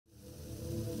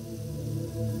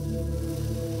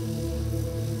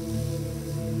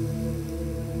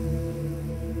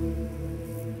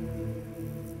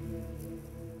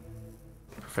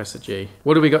Professor G.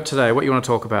 What do we got today? What do you want to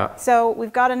talk about? So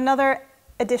we've got another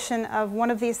edition of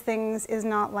One of These Things Is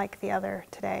Not Like the Other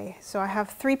today. So I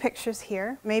have 3 pictures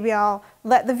here. Maybe I'll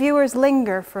let the viewers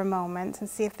linger for a moment and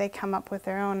see if they come up with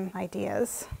their own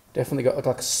ideas. Definitely got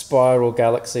like a spiral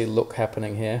galaxy look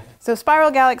happening here. So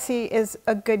spiral galaxy is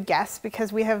a good guess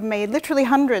because we have made literally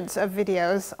hundreds of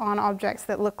videos on objects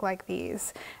that look like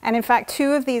these. And in fact,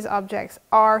 2 of these objects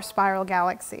are spiral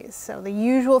galaxies. So the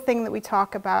usual thing that we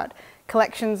talk about,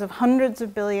 collections of hundreds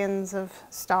of billions of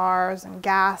stars and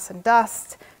gas and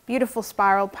dust, beautiful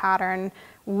spiral pattern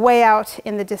way out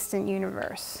in the distant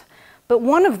universe. But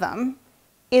one of them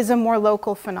is a more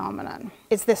local phenomenon.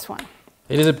 It's this one.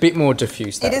 It is a bit more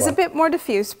diffuse, that It is one. a bit more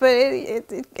diffuse, but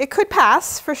it could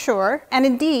pass for sure. And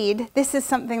indeed, this is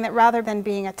something that rather than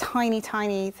being a tiny,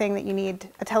 tiny thing that you need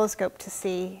a telescope to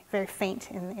see, very faint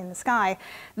in the sky,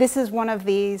 this is one of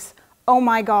these, oh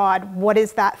my God, what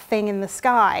is that thing in the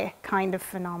sky kind of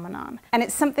phenomenon. And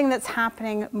it's something that's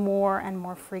happening more and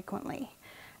more frequently.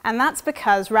 And that's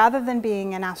because rather than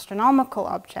being an astronomical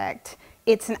object,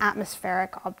 it's an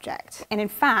atmospheric object. And in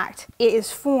fact, it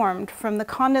is formed from the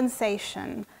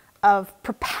condensation of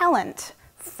propellant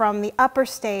from the upper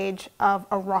stage of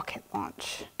a rocket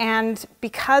launch. And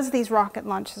because these rocket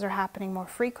launches are happening more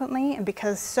frequently, and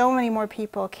because so many more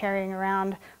people are carrying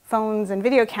around phones and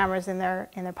video cameras in their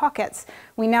pockets,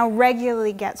 we now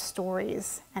regularly get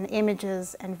stories and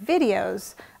images and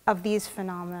videos of these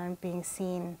phenomena being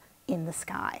seen in the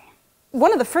sky.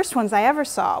 One of the first ones I ever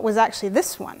saw was actually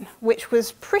this one, which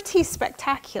was pretty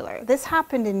spectacular. This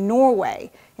happened in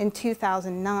Norway in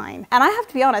 2009. And I have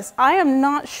to be honest, I am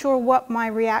not sure what my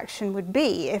reaction would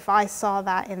be if I saw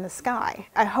that in the sky.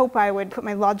 I hope I would put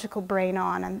my logical brain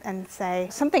on and say,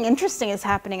 something interesting is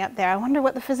happening up there. I wonder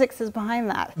what the physics is behind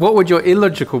that. What would your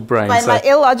illogical brain say? My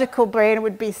illogical brain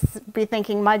would be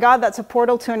thinking, my God, that's a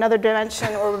portal to another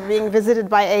dimension, or we're being visited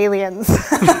by aliens.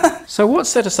 So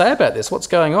what's there to say about this? What's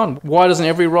going on? Why doesn't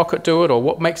every rocket do it? Or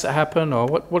what makes it happen? Or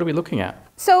what are we looking at?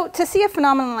 So to see a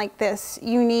phenomenon like this,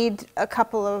 you need a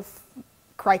couple of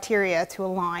criteria to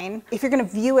align. If you're going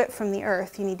to view it from the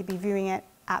Earth, you need to be viewing it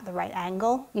at the right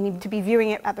angle. You need to be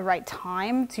viewing it at the right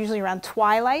time. It's usually around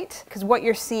twilight, because what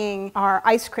you're seeing are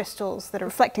ice crystals that are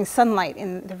reflecting sunlight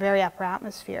in the very upper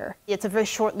atmosphere. It's a very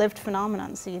short-lived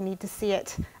phenomenon, so you need to see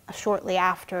it shortly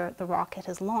after the rocket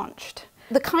has launched.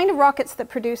 The kind of rockets that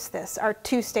produce this are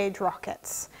 2-stage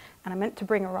rockets. And I meant to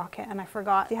bring a rocket and I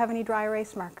forgot. Do you have any dry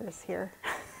erase markers here?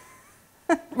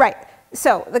 Right.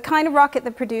 So the kind of rocket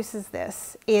that produces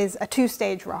this is a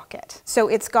 2-stage rocket. So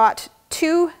it's got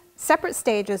 2 separate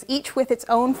stages, each with its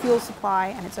own fuel supply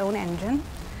and its own engine.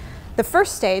 The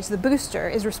first stage, the booster,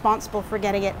 is responsible for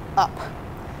getting it up.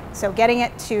 So getting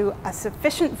it to a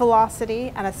sufficient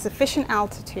velocity and a sufficient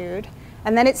altitude,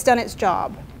 and then it's done its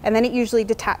job. And then it usually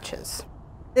detaches.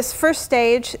 This first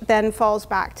stage then falls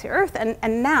back to Earth,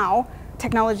 and now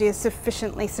technology is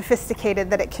sufficiently sophisticated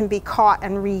that it can be caught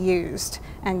and reused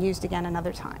and used again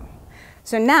another time.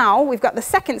 So now we've got the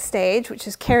second stage, which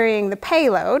is carrying the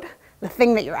payload, the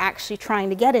thing that you're actually trying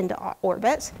to get into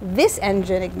orbit. This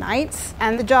engine ignites,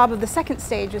 and the job of the second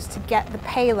stage is to get the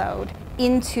payload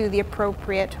into the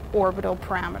appropriate orbital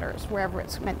parameters, wherever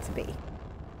it's meant to be.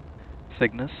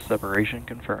 Cygnus separation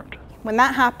confirmed. When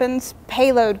that happens,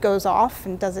 payload goes off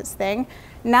and does its thing.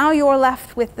 Now you're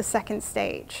left with the second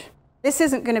stage. This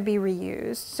isn't going to be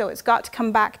reused, so it's got to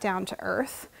come back down to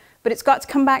Earth, but it's got to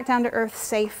come back down to Earth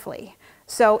safely.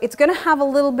 So it's going to have a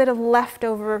little bit of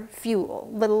leftover fuel,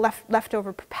 little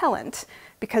leftover propellant,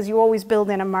 because you always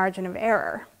build in a margin of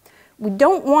error. We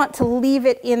don't want to leave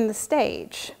it in the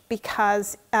stage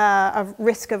because of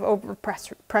risk of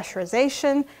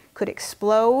overpressurization, could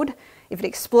explode. If it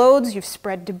explodes, you've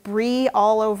spread debris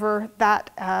all over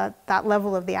that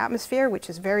level of the atmosphere, which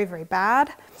is very, very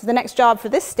bad. So the next job for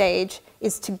this stage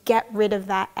is to get rid of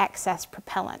that excess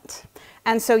propellant.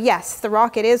 And so yes, the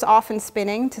rocket is often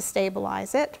spinning to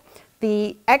stabilize it.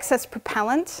 The excess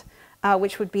propellant,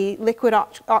 which would be liquid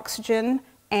oxygen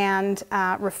and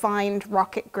refined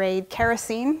rocket-grade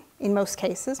kerosene, in most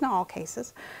cases, not all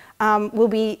cases, will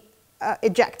be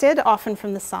ejected, often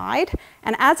from the side.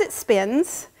 And as it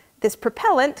spins, this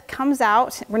propellant comes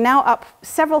out. We're now up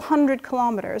several hundred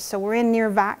kilometers, so we're in near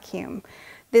vacuum.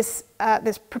 This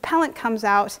propellant comes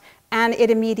out and it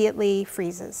immediately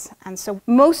freezes. And so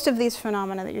most of these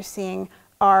phenomena that you're seeing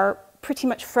are pretty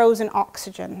much frozen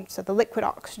oxygen. So the liquid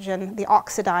oxygen, the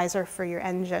oxidizer for your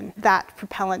engine, that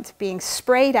propellant being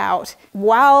sprayed out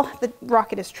while the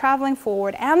rocket is traveling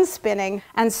forward and spinning.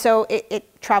 And so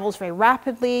it travels very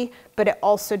rapidly, but it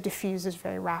also diffuses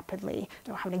very rapidly. I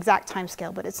don't have an exact time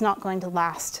scale, but it's not going to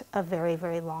last a very,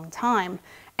 very long time.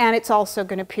 And it's also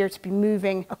going to appear to be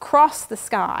moving across the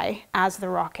sky as the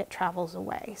rocket travels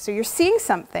away. So you're seeing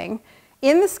something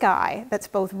in the sky that's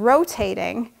both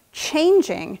rotating,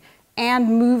 changing, and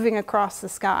moving across the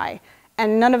sky.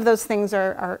 And none of those things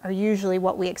are usually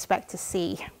what we expect to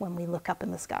see when we look up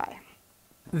in the sky.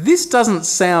 This doesn't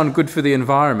sound good for the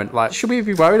environment. Like, should we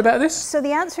be worried about this? So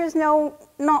the answer is no,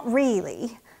 not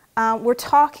really. We're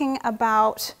talking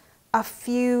about a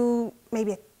few,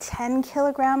 maybe 10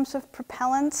 kilograms of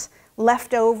propellant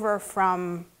left over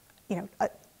from, a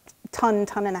ton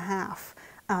and a half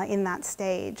in that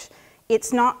stage.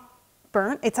 It's not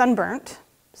burnt, it's unburnt,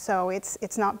 so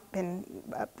it's not been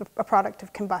a product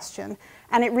of combustion.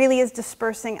 And it really is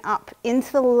dispersing up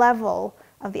into the level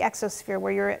of the exosphere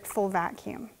where you're at full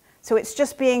vacuum. So it's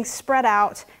just being spread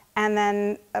out and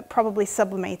then probably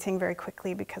sublimating very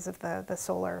quickly because of the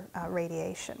solar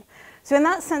radiation. So in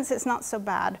that sense, it's not so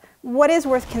bad. What is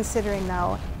worth considering,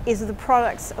 though, is the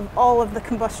products of all of the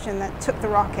combustion that took the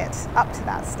rocket up to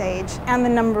that stage and the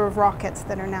number of rockets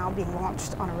that are now being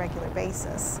launched on a regular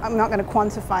basis. I'm not going to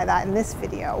quantify that in this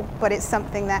video, but it's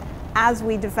something that as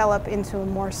we develop into a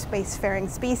more spacefaring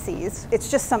species,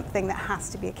 it's just something that has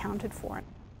to be accounted for.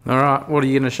 All right, what are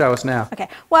you going to show us now? Okay,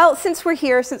 well, since we're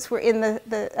here, since we're in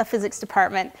the physics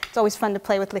department, it's always fun to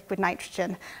play with liquid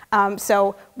nitrogen.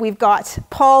 So we've got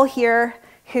Paul here,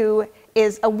 who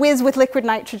is a whiz with liquid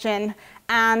nitrogen,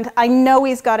 and I know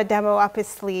he's got a demo up his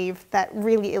sleeve that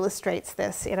really illustrates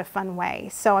this in a fun way.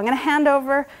 So I'm going to hand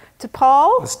over to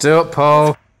Paul. Let's do it,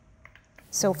 Paul.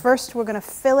 So first we're going to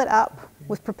fill it up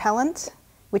with propellant,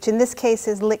 which in this case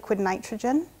is liquid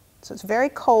nitrogen. So it's very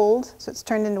cold, so it's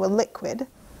turned into a liquid.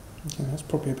 Okay, that's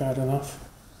probably about enough.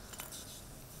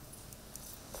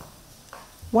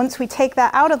 Once we take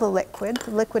that out of the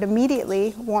liquid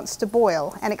immediately wants to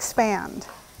boil and expand.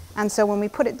 And so when we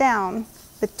put it down,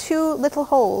 the two little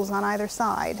holes on either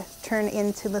side turn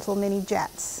into little mini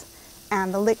jets.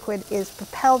 And the liquid is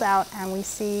propelled out and we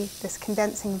see this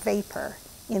condensing vapor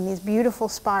in these beautiful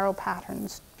spiral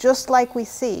patterns, just like we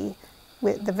see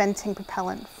with the venting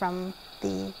propellant from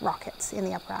the rockets in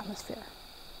the upper atmosphere.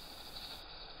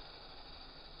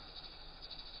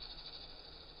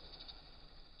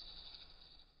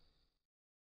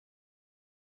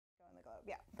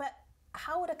 Yeah, but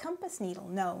how would a compass needle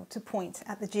know to point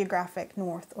at the geographic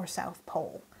north or south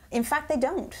pole? In fact, they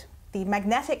don't. The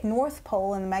magnetic north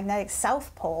pole and the magnetic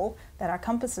south pole that our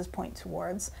compasses point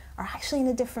towards are actually in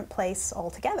a different place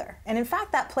altogether. And in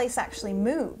fact, that place actually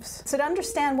moves. So to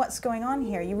understand what's going on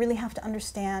here, you really have to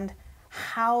understand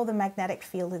how the magnetic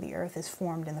field of the Earth is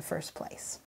formed in the first place.